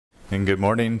And good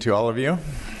morning to all of you.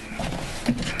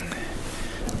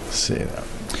 Let's see.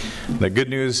 The good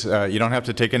news, you don't have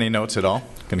to take any notes at all.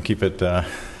 Going to keep it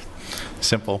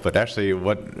simple. But actually,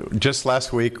 just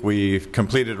last week we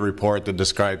completed a report that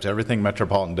describes everything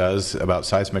Metropolitan does about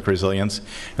seismic resilience,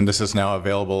 and this is now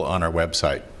available on our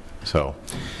website. So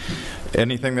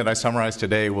anything that I summarize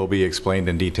today will be explained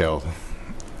in detail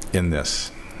in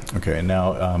this. Okay,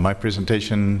 now my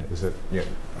presentation, is it? Yeah,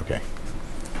 okay.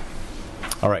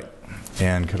 All right,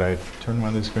 and could I turn one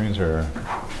of these screens or?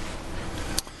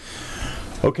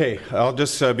 Okay, I'll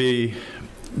just be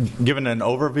giving an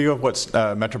overview of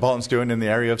what Metropolitan's doing in the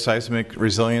area of seismic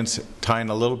resilience, tying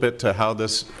a little bit to how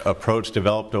this approach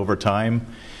developed over time,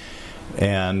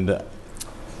 and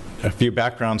a few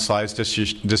background slides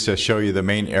just to show you the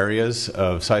main areas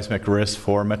of seismic risk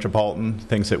for Metropolitan,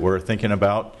 things that we're thinking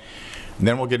about. And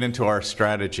then we'll get into our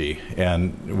strategy,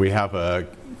 and we have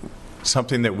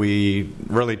something that we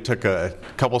really took a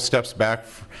couple steps back.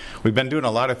 We've been doing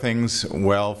a lot of things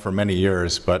well for many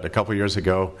years, but a couple years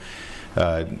ago,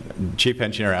 Chief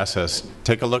Engineer asked us,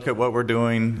 take a look at what we're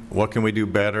doing, what can we do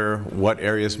better, what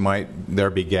areas might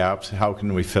there be gaps, how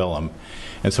can we fill them.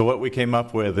 And so what we came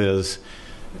up with is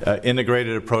an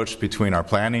integrated approach between our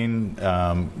planning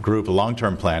group,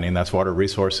 long-term planning, that's water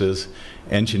resources,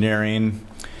 engineering,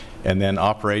 and then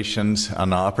operations.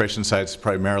 On the operations side, it's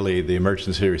primarily the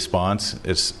emergency response.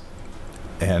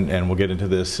 And we'll get into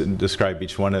this and describe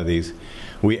each one of these.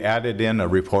 We added in a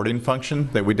reporting function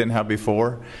that we didn't have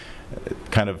before,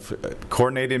 kind of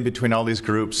coordinating between all these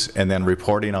groups and then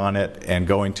reporting on it and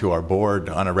going to our board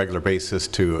on a regular basis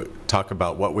to talk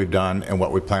about what we've done and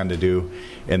what we plan to do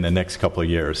in the next couple of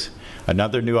years.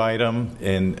 Another new item,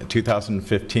 in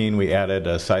 2015 we added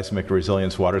a seismic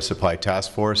resilience water supply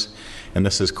task force, and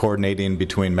this is coordinating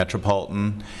between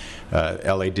Metropolitan,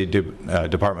 LA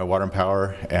Department of Water and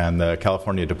Power, and the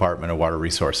California Department of Water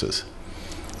Resources.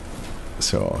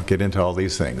 So I'll get into all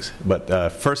these things.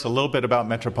 But first, a little bit about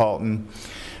Metropolitan.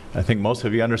 I think most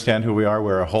of you understand who we are.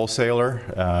 We're a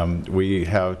wholesaler. We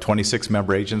have 26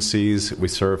 member agencies. We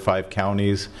serve 5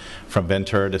 counties from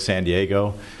Ventura to San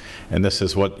Diego. And this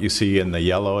is what you see in the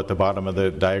yellow at the bottom of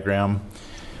the diagram.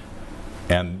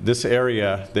 And this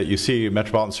area that you see,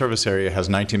 Metropolitan Service Area, has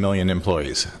 19 million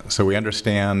employees. So we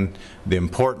understand the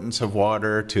importance of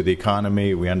water to the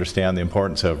economy. We understand the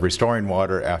importance of restoring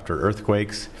water after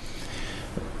earthquakes.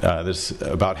 There's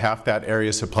about half that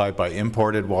area supplied by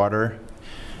imported water.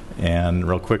 And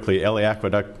real quickly, LA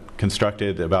Aqueduct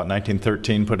constructed about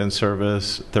 1913, put in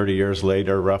service. 30 years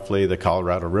later, roughly, the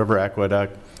Colorado River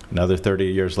Aqueduct. Another 30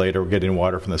 years later, we're getting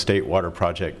water from the State Water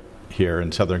Project here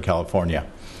in Southern California.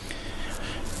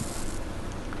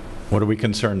 What are we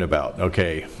concerned about?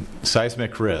 Okay,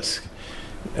 seismic risk.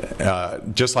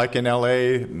 Just like in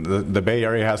LA, the Bay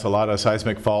Area has a lot of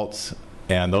seismic faults,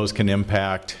 and those can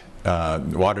impact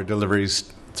water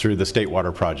deliveries through the State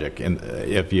Water Project, and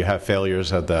if you have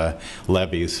failures of the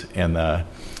levees in the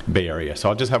Bay Area. So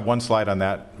I'll just have one slide on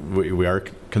that. We are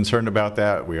concerned about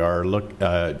that. We are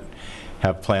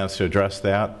have plans to address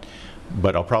that,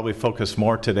 but I'll probably focus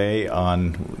more today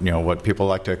on what people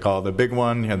like to call the big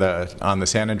one, on the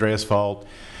San Andreas Fault.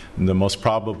 The most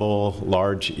probable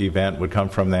large event would come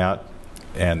from that,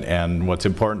 and what's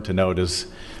important to note is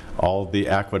all the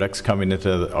aqueducts coming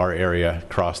into our area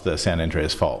cross the San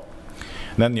Andreas Fault.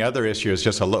 And then the other issue is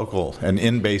just an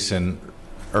in-basin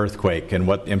earthquake and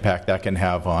what impact that can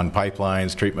have on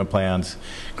pipelines, treatment plants,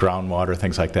 groundwater,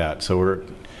 things like that. So we're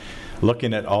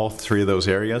looking at all 3 of those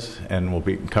areas, and we'll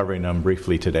be covering them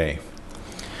briefly today.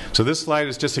 So this slide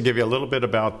is just to give you a little bit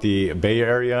about the Bay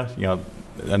Area.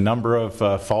 A number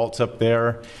of faults up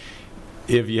there.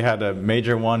 If you had a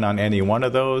major one on any one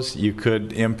of those, you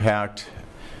could impact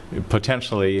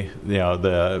potentially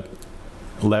the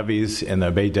levees in the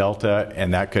Bay Delta,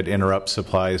 and that could interrupt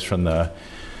supplies from the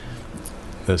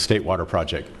State Water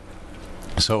Project.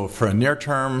 So for a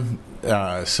near-term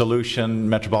solution,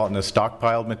 Metropolitan has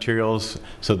stockpiled materials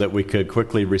so that we could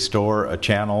quickly restore a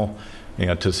channel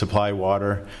to supply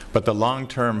water. But the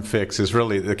long-term fix is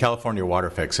really the California water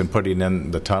fix and putting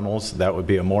in the tunnels. That would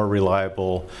be a more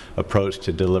reliable approach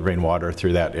to delivering water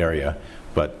through that area.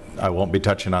 But I won't be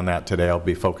touching on that today. I'll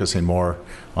be focusing more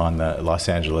on the Los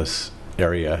Angeles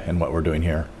area and what we're doing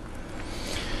here.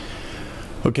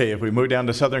 Okay, if we move down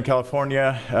to Southern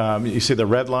California, you see the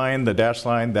red line, the dashed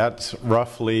line, that's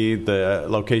roughly the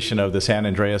location of the San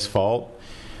Andreas Fault.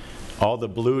 All the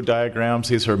blue diagrams,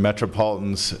 these are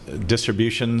Metropolitan's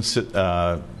distribution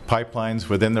pipelines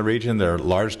within the region. They're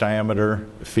large diameter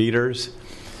feeders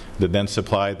that then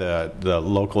supply the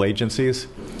local agencies.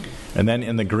 And then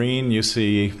in the green, you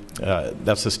see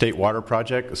that's the State Water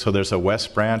Project. So there's a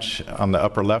west branch on the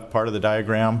upper left part of the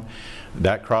diagram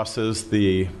that crosses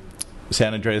the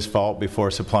San Andreas Fault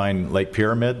before supplying Lake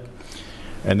Pyramid.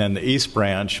 And then the east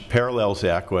branch parallels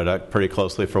the aqueduct pretty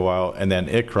closely for a while, and then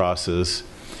it crosses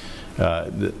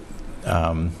further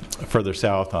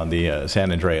south on the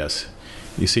San Andreas.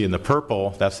 You see in the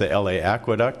purple, that's the LA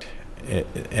Aqueduct,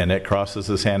 and it crosses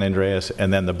the San Andreas,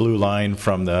 and then the blue line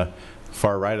from the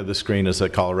far right of the screen is the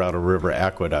Colorado River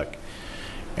Aqueduct.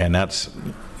 And that's,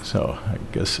 so I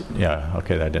guess, yeah,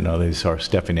 okay, I didn't know these are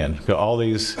stepping in. So all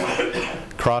these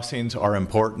crossings are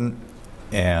important,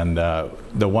 and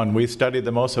the one we studied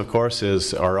the most, of course,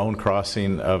 is our own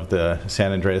crossing of the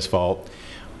San Andreas Fault.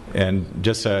 And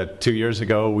just 2 years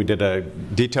ago, we did a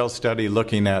detailed study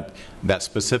looking at that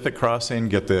specific crossing,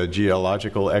 get the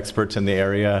geological experts in the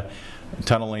area,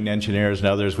 tunneling engineers and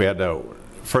others. We had to,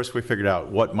 first we figured out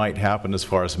what might happen as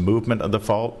far as movement of the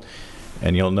fault.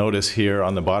 And you'll notice here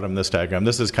on the bottom of this diagram,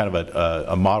 this is kind of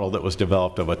a model that was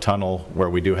developed of a tunnel where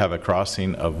we do have a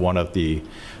crossing of one of the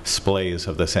splays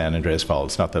of the San Andreas Fault.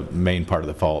 It's not the main part of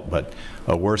the fault, but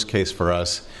a worst case for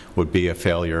us would be a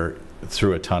failure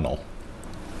through a tunnel.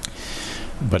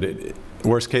 But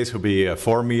worst case would be a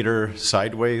 4-meter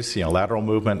sideways, lateral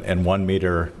movement, and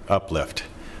 1-meter uplift.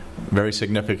 Very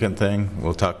significant thing.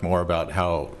 We'll talk more about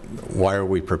why are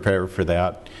we prepared for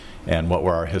that, and what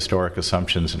were our historic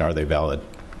assumptions, and are they valid?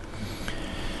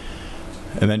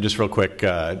 And then just real quick,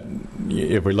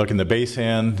 if we look in the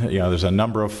basin, there's a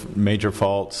number of major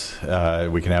faults.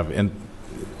 We can have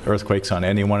earthquakes on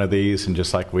any one of these, and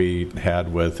just like we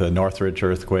had with the Northridge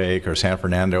earthquake or San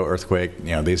Fernando earthquake,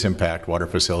 these impact water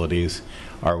facilities.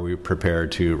 Are we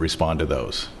prepared to respond to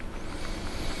those?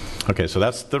 Okay, so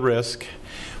that's the risk.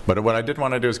 But what I did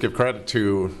want to do is give credit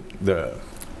to the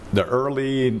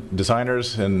early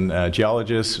designers and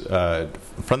geologists.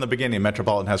 From the beginning,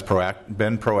 Metropolitan has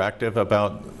been proactive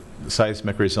about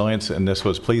seismic resilience, and this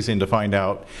was pleasing to find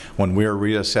out when we were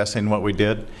reassessing what we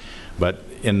did. But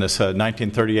in this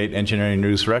 1938 Engineering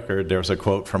News record, there's a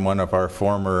quote from one of our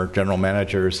former general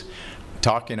managers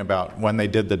talking about when they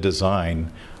did the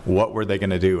design, what were they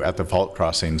going to do at the fault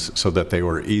crossings so that they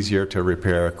were easier to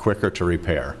repair, quicker to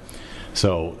repair.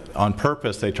 So on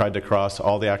purpose, they tried to cross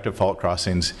all the active fault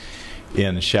crossings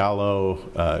in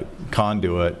shallow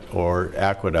conduit or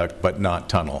aqueduct, but not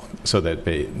tunnel, so that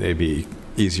they'd be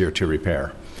easier to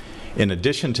repair. In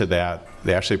addition to that,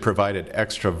 they actually provided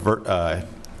extra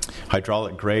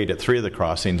hydraulic grade at 3 of the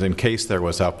crossings in case there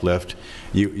was uplift.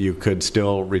 You could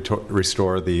still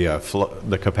restore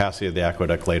the capacity of the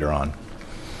aqueduct later on.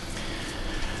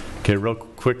 Okay, real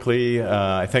quickly,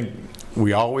 I think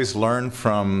we always learn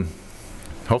from,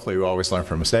 hopefully we always learn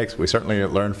from mistakes. We certainly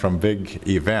learn from big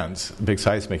events, big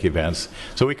seismic events.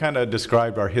 So we kind of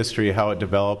described our history, how it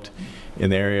developed in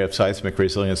the area of seismic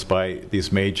resilience by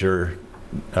these major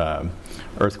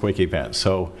earthquake events.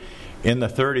 So in the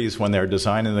 30s, when they were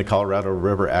designing the Colorado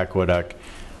River Aqueduct,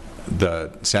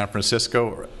 the San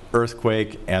Francisco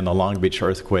earthquake and the Long Beach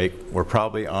earthquake were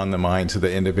probably on the minds of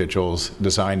the individuals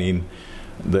designing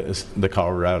the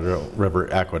Colorado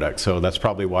River Aqueduct. So that's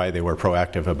probably why they were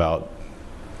proactive about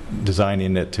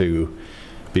designing it to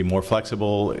be more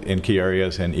flexible in key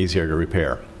areas and easier to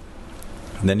repair.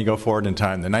 And then you go forward in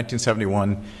time. The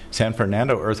 1971 San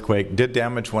Fernando earthquake did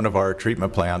damage one of our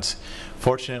treatment plants.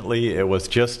 Fortunately, it was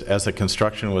just as the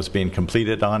construction was being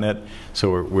completed on it,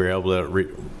 so we were able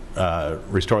to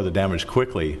restore the damage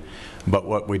quickly. But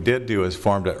what we did do is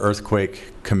formed an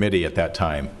earthquake committee at that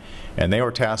time. And they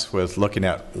were tasked with looking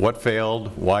at what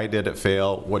failed, why did it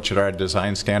fail, what should our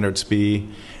design standards be,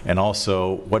 and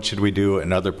also what should we do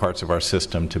in other parts of our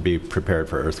system to be prepared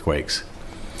for earthquakes.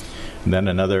 And then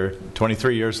another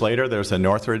 23 years later, there's a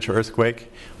Northridge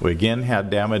earthquake. We again had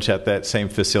damage at that same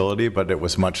facility, but it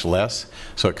was much less.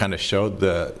 So it kind of showed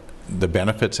the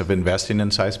benefits of investing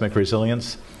in seismic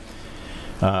resilience.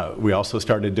 We also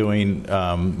started doing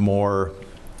more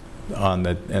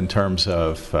in terms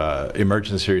of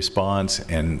emergency response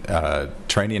and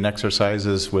training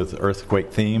exercises with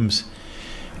earthquake themes,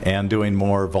 and doing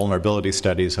more vulnerability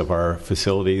studies of our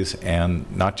facilities, and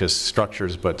not just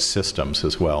structures but systems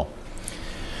as well.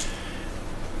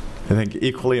 I think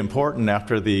equally important,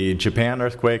 after the Japan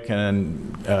earthquake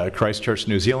and Christchurch,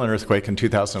 New Zealand earthquake in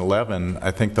 2011,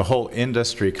 I think the whole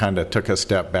industry kind of took a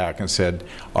step back and said,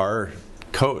 are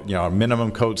code, minimum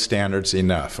code standards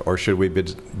enough, or should we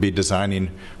be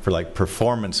designing for like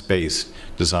performance-based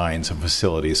designs of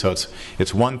facilities? So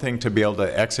it's one thing to be able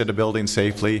to exit a building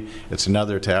safely. It's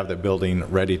another to have the building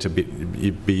ready to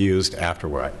be used after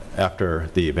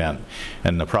the event.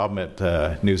 And the problem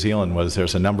at New Zealand was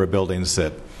there's a number of buildings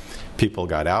that people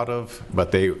got out of,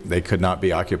 but they could not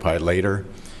be occupied later,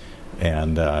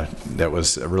 and that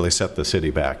was really set the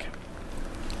city back.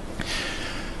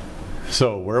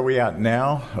 So where are we at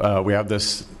now? We have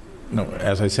this,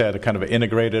 as I said, a kind of an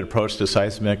integrated approach to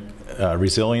seismic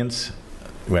resilience.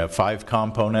 We have 5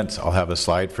 components. I'll have a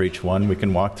slide for each one we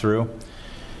can walk through.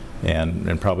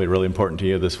 And probably really important to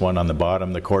you, this one on the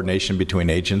bottom, the coordination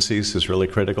between agencies is really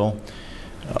critical.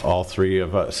 All 3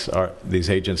 of us, these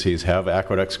agencies have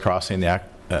aqueducts crossing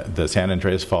the San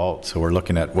Andreas Fault, so we're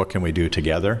looking at what can we do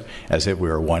together as if we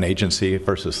were one agency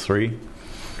versus 3.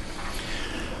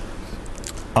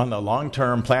 On the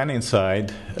long-term planning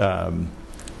side,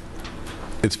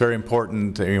 it's very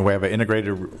important. We have an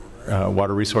integrated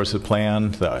water resources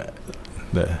plan,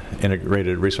 the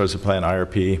integrated resources plan,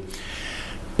 IRP.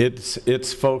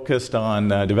 It's focused on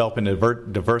developing a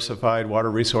diversified water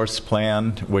resource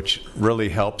plan, which really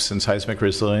helps in seismic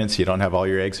resilience. You don't have all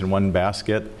your eggs in one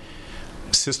basket.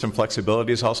 System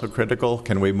flexibility is also critical.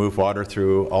 Can we move water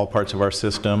through all parts of our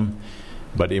system?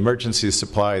 But emergency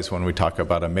supplies, when we talk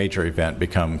about a major event,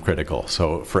 become critical.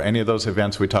 So for any of those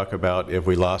events we talk about, if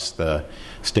we lost the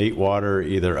state water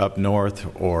either up north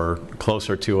or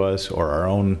closer to us or our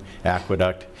own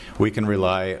aqueduct, we can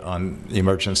rely on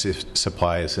emergency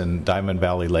supplies in Diamond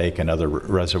Valley Lake and other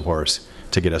reservoirs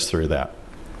to get us through that.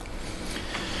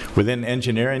 Within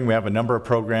engineering, we have a number of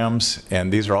programs,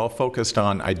 and these are all focused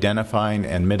on identifying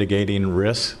and mitigating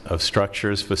risks of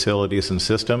structures, facilities, and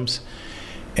systems,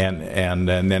 and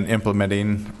then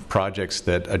implementing projects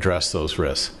that address those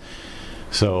risks.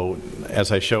 So as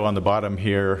I show on the bottom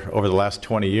here, over the last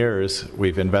 20 years,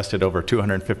 we've invested over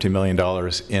 $250 million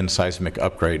in seismic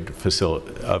upgrade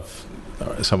of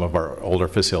some of our older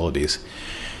facilities.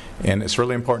 And it's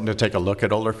really important to take a look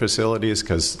at older facilities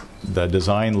because the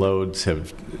design loads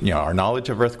have, our knowledge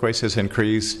of earthquakes has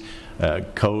increased,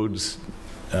 codes,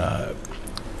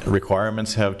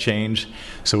 requirements have changed.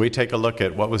 So we take a look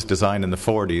at what was designed in the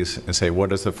 40s and say,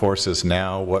 what is the forces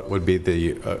now? What would be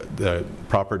the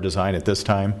proper design at this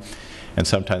time? And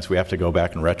sometimes we have to go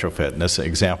back and retrofit. And this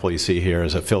example you see here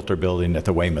is a filter building at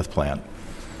the Weymouth plant.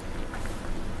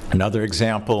 Another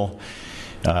example,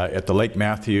 at the Lake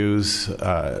Matthews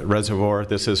Reservoir,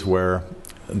 this is where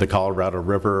the Colorado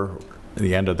River,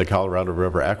 the end of the Colorado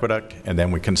River aqueduct, and then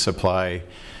we can supply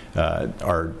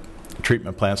our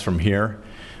treatment plants from here.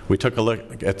 We took a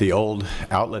look at the old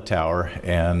outlet tower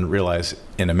and realized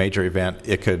in a major event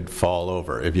it could fall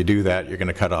over. If you do that, you're going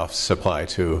to cut off supply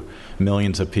to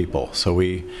millions of people. So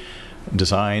we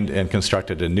designed and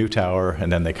constructed a new tower, and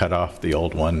then they cut off the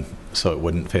old one so it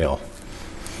wouldn't fail.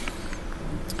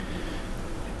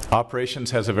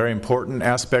 Operations has a very important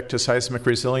aspect to seismic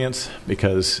resilience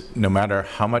because no matter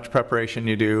how much preparation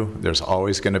you do, there's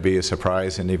always going to be a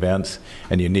surprise in events,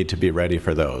 and you need to be ready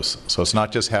for those. So it's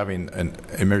not just having an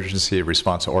emergency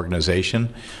response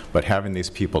organization, but having these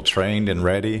people trained and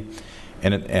ready,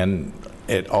 and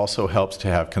it also helps to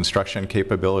have construction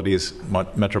capabilities.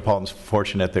 Metropolitan's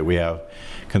fortunate that we have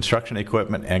construction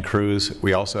equipment and crews.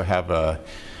 We also have a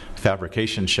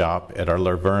fabrication shop at our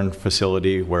Laverne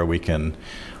facility where we can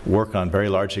work on very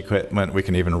large equipment. We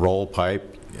can even roll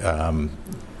pipe,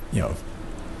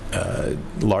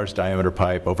 large diameter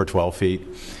pipe over 12 feet.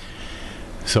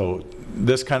 So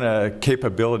this kind of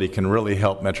capability can really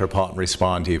help Metropolitan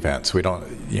respond to events.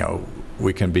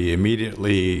 We can be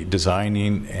immediately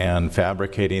designing and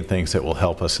fabricating things that will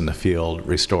help us in the field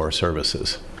restore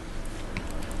services.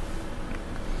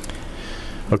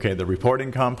 Okay, the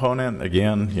reporting component,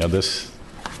 again,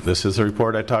 this is the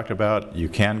report I talked about. You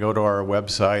can go to our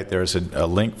website. There's a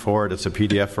link for it. It's a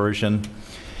PDF version.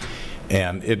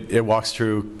 And it walks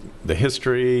through the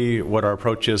history, what our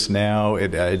approach is now.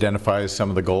 It identifies some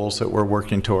of the goals that we're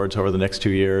working towards over the next 2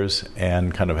 years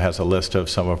and kind of has a list of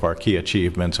some of our key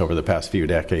achievements over the past few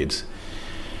decades.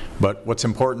 But what's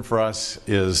important for us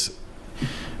is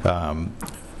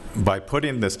by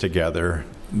putting this together,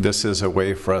 this is a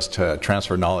way for us to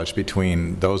transfer knowledge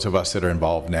between those of us that are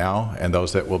involved now and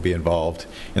those that will be involved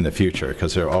in the future,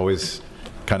 because they're always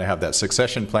kind of have that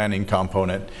succession planning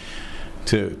component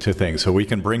to things. So we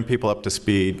can bring people up to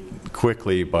speed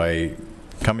quickly by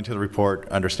coming to the report,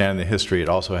 understanding the history. It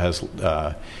also has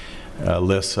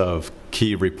lists of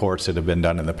key reports that have been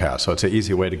done in the past. So it's an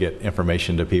easy way to get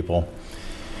information to people.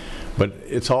 But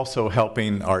it's also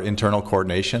helping our internal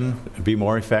coordination be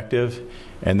more effective.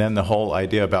 And then the whole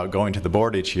idea about going to the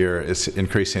board each year is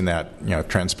increasing that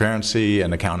transparency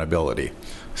and accountability.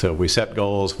 So we set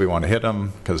goals, we want to hit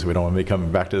them because we don't want to be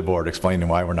coming back to the board explaining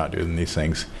why we're not doing these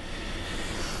things.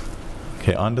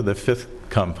 Okay, on to the 5th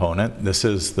component. This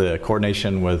is the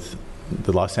coordination with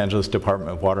the Los Angeles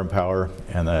Department of Water and Power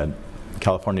and the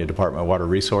California Department of Water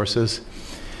Resources.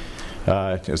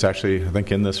 It was actually, I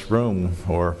think, in this room,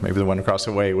 or maybe the one across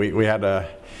the way.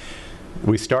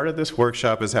 We started this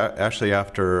workshop actually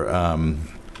after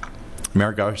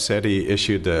Mayor Garcetti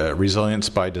issued the Resilience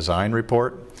by Design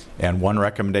report, and one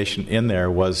recommendation in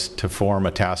there was to form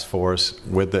a task force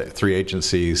with the 3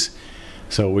 agencies.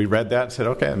 So we read that and said,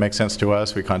 okay, that makes sense to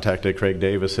us. We contacted Craig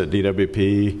Davis at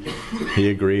DWP. He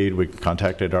agreed. We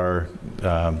contacted our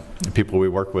people we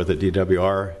work with at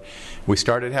DWR. We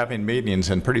started having meetings,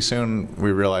 and pretty soon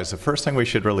we realized the first thing we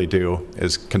should really do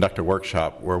is conduct a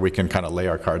workshop where we can kind of lay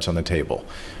our cards on the table.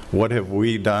 What have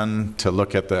we done to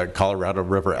look at the Colorado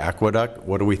River Aqueduct?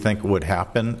 What do we think would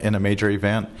happen in a major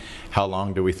event? How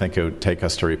long do we think it would take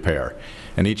us to repair?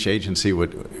 And each agency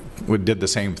did the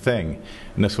same thing.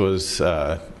 And this was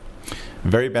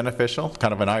very beneficial,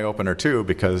 kind of an eye-opener too,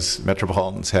 because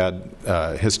Metropolitan's had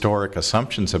historic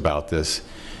assumptions about this.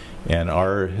 And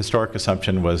our historic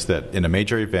assumption was that in a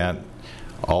major event,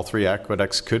 all 3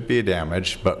 aqueducts could be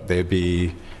damaged, but they'd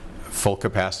be full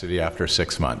capacity after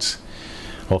 6 months.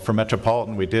 Well, for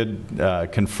Metropolitan, we did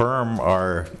confirm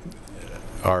our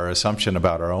assumption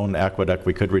about our own aqueduct.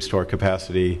 We could restore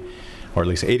capacity, or at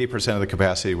least 80% of the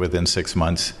capacity within 6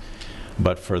 months.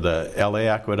 But for the LA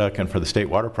aqueduct and for the State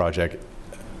Water Project,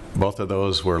 both of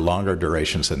those were longer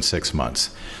durations than 6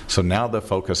 months. So now the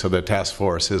focus of the task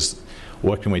force is,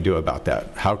 what can we do about that?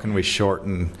 How can we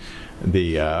shorten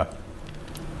the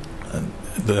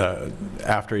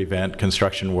after event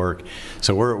construction work?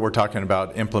 So we're talking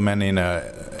about implementing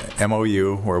a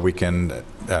MOU where we can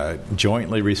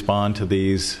jointly respond to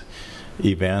these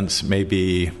events.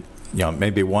 Maybe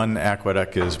one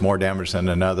aqueduct is more damaged than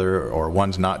another, or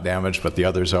one's not damaged but the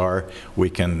others are. We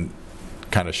can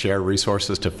kind of share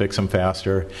resources to fix them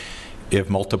faster. If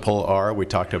multiple are, we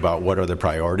talked about what are the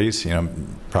priorities.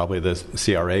 Probably the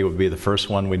CRA would be the first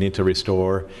one we need to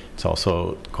restore. It's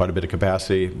also quite a bit of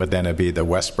capacity, but then it'd be the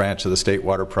west branch of the State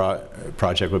Water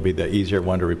Project would be the easier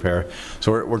one to repair.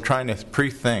 So we're trying to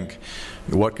pre-think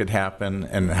what could happen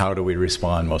and how do we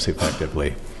respond most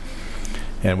effectively.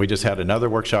 And we just had another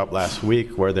workshop last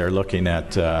week where they're looking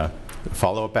at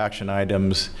follow-up action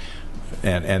items,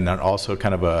 and then also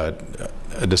kind of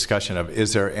a discussion of,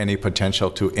 is there any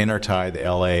potential to intertie the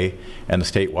LA and the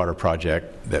State Water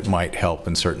Project that might help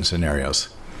in certain scenarios.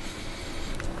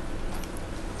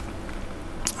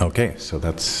 Okay, so I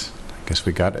guess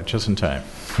we got it just in time.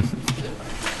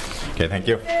 Okay, thank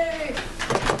you.